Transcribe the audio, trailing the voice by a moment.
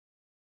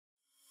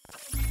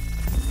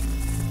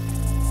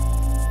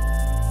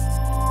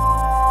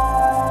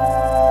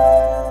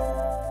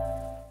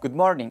Good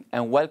morning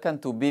and welcome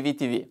to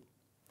BVTV.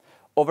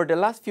 Over the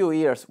last few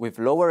years, with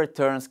lower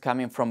returns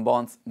coming from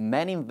bonds,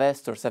 many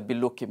investors have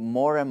been looking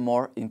more and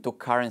more into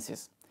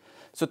currencies.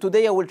 So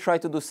today I will try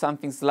to do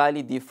something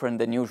slightly different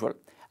than usual.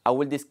 I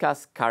will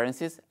discuss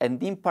currencies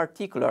and in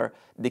particular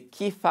the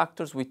key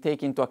factors we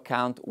take into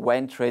account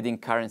when trading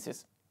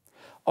currencies.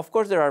 Of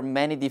course, there are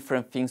many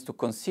different things to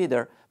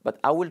consider,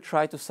 but I will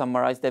try to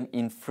summarize them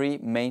in three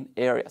main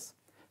areas: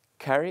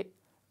 carry,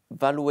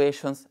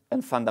 valuations,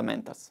 and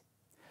fundamentals.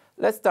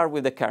 Let's start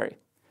with the carry.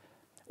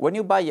 When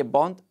you buy a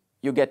bond,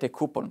 you get a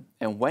coupon,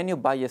 and when you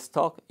buy a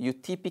stock, you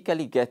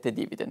typically get a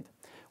dividend.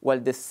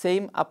 Well, the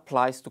same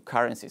applies to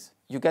currencies.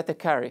 You get a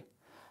carry.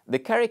 The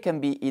carry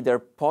can be either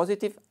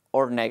positive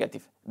or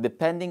negative,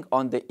 depending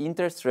on the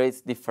interest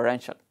rates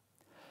differential.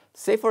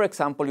 Say, for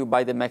example, you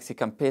buy the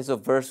Mexican peso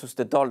versus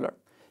the dollar.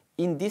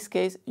 In this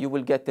case, you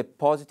will get a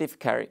positive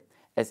carry,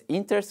 as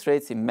interest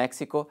rates in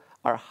Mexico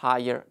are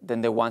higher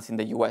than the ones in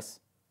the US.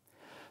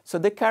 So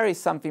the carry is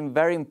something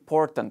very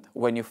important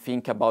when you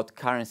think about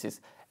currencies,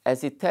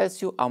 as it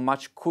tells you how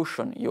much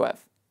cushion you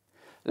have.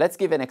 Let's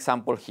give an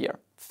example here.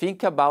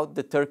 Think about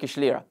the Turkish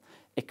lira,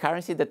 a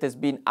currency that has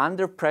been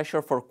under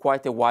pressure for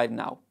quite a while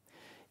now.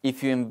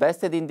 If you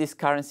invested in this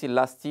currency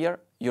last year,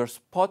 your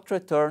spot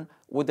return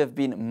would have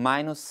been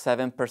minus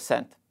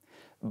 7%.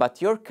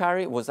 But your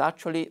carry was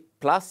actually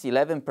plus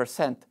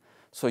 11%,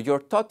 so your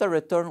total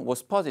return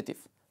was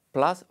positive,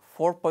 plus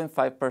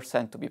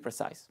 4.5% to be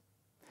precise.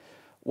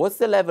 What's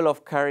the level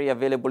of carry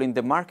available in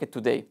the market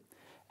today?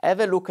 Have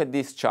a look at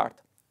this chart.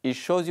 It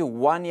shows you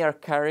 1 year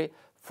carry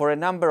for a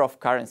number of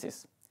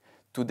currencies.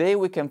 Today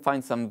we can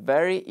find some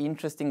very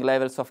interesting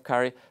levels of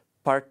carry,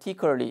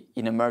 particularly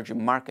in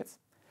emerging markets.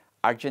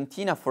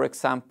 Argentina, for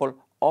example,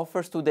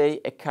 offers today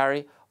a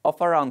carry of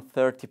around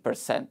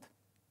 30%.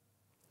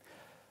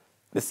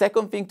 The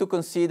second thing to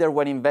consider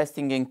when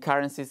investing in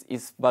currencies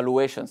is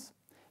valuations.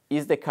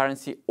 Is the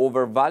currency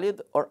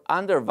overvalued or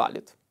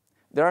undervalued?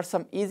 There are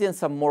some easy and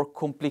some more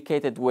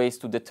complicated ways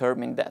to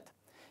determine that.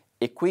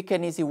 A quick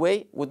and easy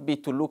way would be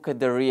to look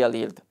at the real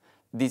yield.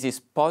 This is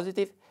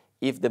positive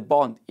if the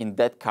bond in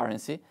that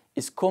currency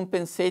is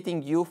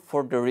compensating you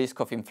for the risk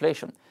of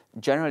inflation,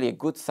 generally a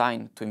good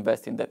sign to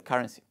invest in that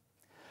currency.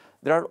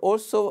 There are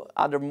also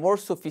other more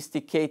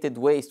sophisticated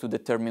ways to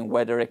determine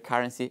whether a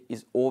currency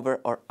is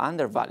over or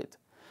undervalued.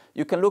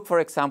 You can look, for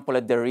example,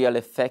 at the real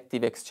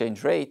effective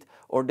exchange rate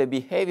or the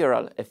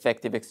behavioral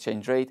effective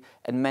exchange rate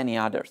and many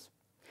others.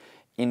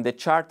 In the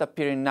chart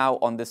appearing now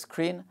on the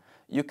screen,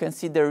 you can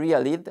see the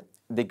real yield,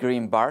 the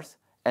green bars,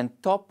 and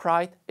top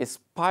right, a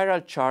spiral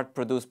chart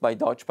produced by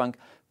Deutsche Bank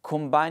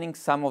combining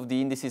some of the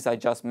indices I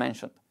just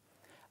mentioned.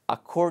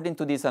 According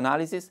to this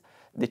analysis,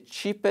 the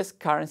cheapest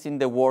currency in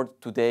the world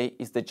today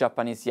is the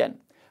Japanese yen,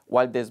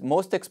 while the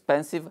most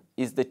expensive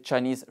is the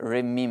Chinese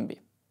renminbi.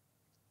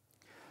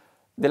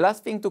 The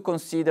last thing to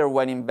consider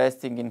when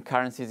investing in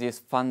currencies is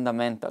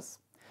fundamentals.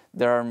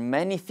 There are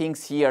many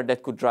things here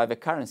that could drive a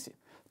currency.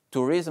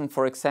 Tourism,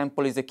 for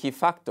example, is a key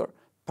factor,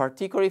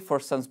 particularly for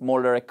some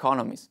smaller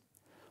economies.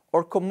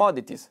 Or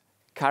commodities.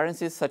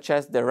 Currencies such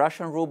as the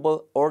Russian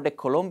ruble or the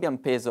Colombian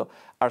peso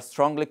are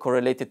strongly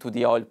correlated to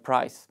the oil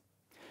price.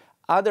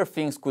 Other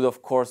things could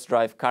of course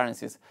drive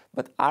currencies,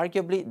 but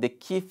arguably the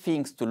key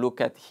things to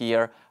look at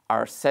here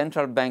are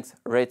central banks'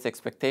 rates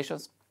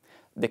expectations,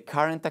 the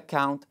current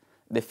account,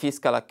 the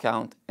fiscal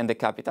account, and the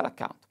capital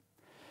account.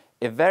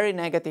 A very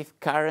negative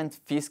current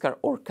fiscal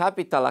or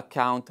capital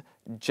account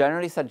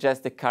generally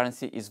suggests the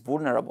currency is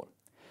vulnerable.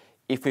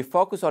 If we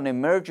focus on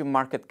emerging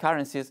market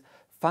currencies,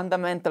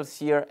 fundamentals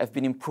here have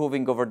been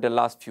improving over the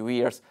last few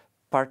years,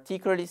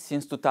 particularly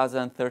since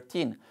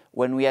 2013,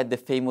 when we had the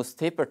famous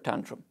taper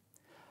tantrum.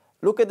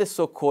 Look at the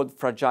so-called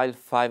fragile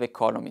five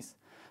economies.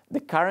 The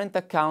current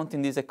account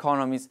in these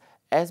economies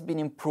has been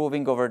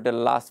improving over the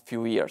last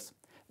few years.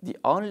 The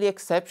only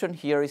exception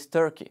here is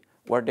Turkey,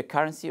 where the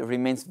currency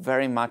remains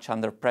very much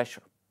under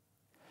pressure.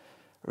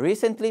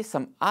 Recently,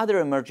 some other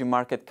emerging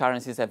market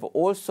currencies have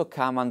also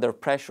come under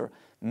pressure,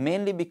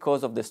 mainly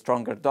because of the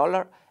stronger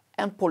dollar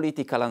and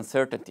political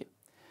uncertainty.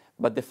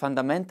 But the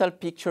fundamental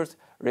pictures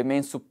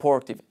remain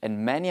supportive,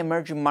 and many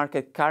emerging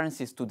market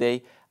currencies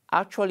today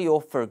actually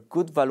offer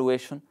good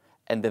valuation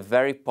and a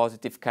very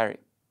positive carry.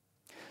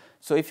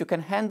 So if you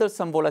can handle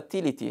some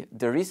volatility,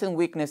 the recent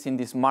weakness in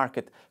this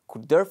market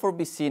could therefore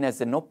be seen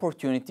as an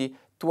opportunity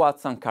to add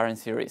some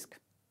currency risk.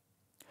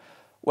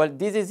 Well,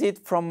 this is it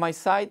from my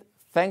side.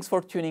 Thanks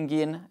for tuning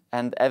in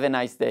and have a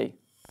nice day.